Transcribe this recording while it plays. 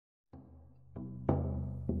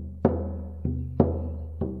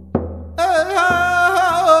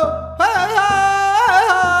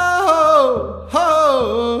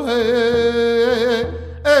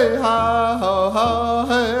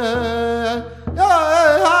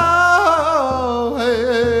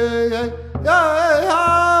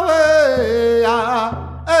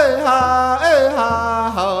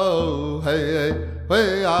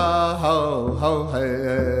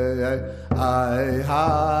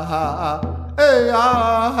hey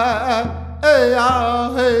ah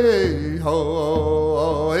hey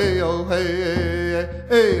ho hey oh hey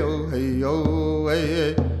hey oh hey oh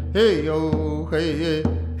hey hey oh hey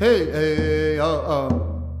hey oh.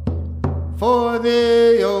 For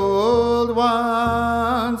the old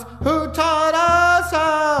ones who taught us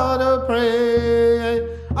how to pray, hey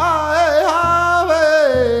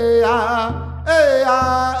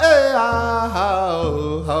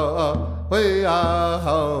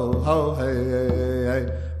ho, hey.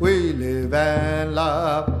 We live and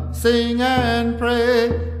love, sing and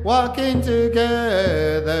pray, walking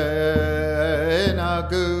together in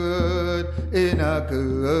a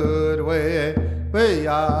good way. We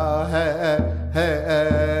are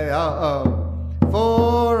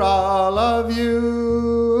for all of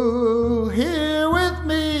you here with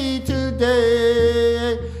me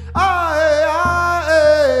today.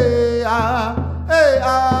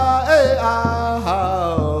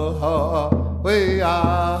 We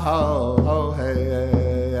are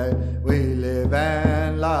hey. We live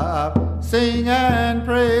and love, sing and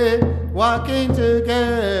pray, walking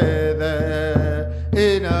together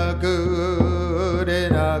in a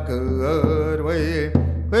good way.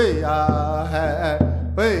 We are hey oh, hey,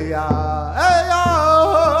 we are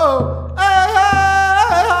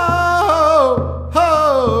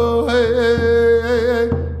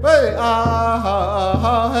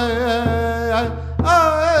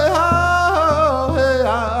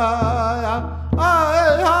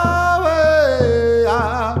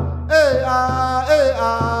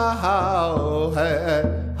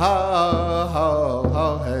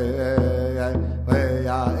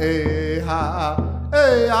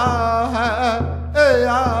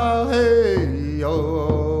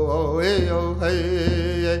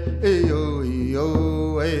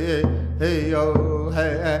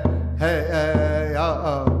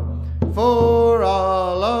for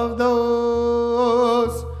all of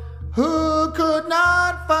those who could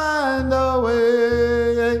not find the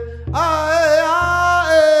way.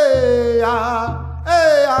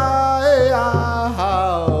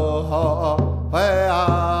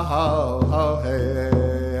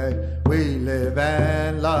 We live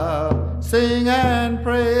and love, sing and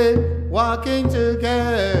pray, walking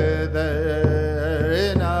together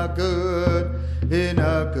in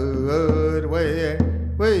a good way.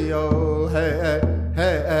 We oh hey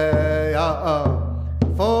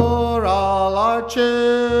for all our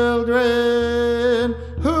children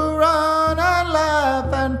who run and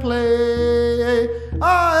laugh and play. We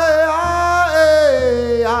are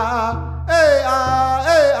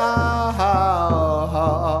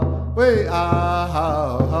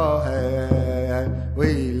hey.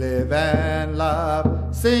 We live and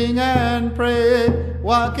love, sing and pray,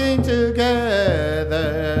 walking together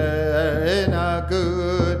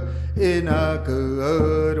in a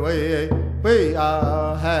good way. We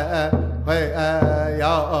are hey,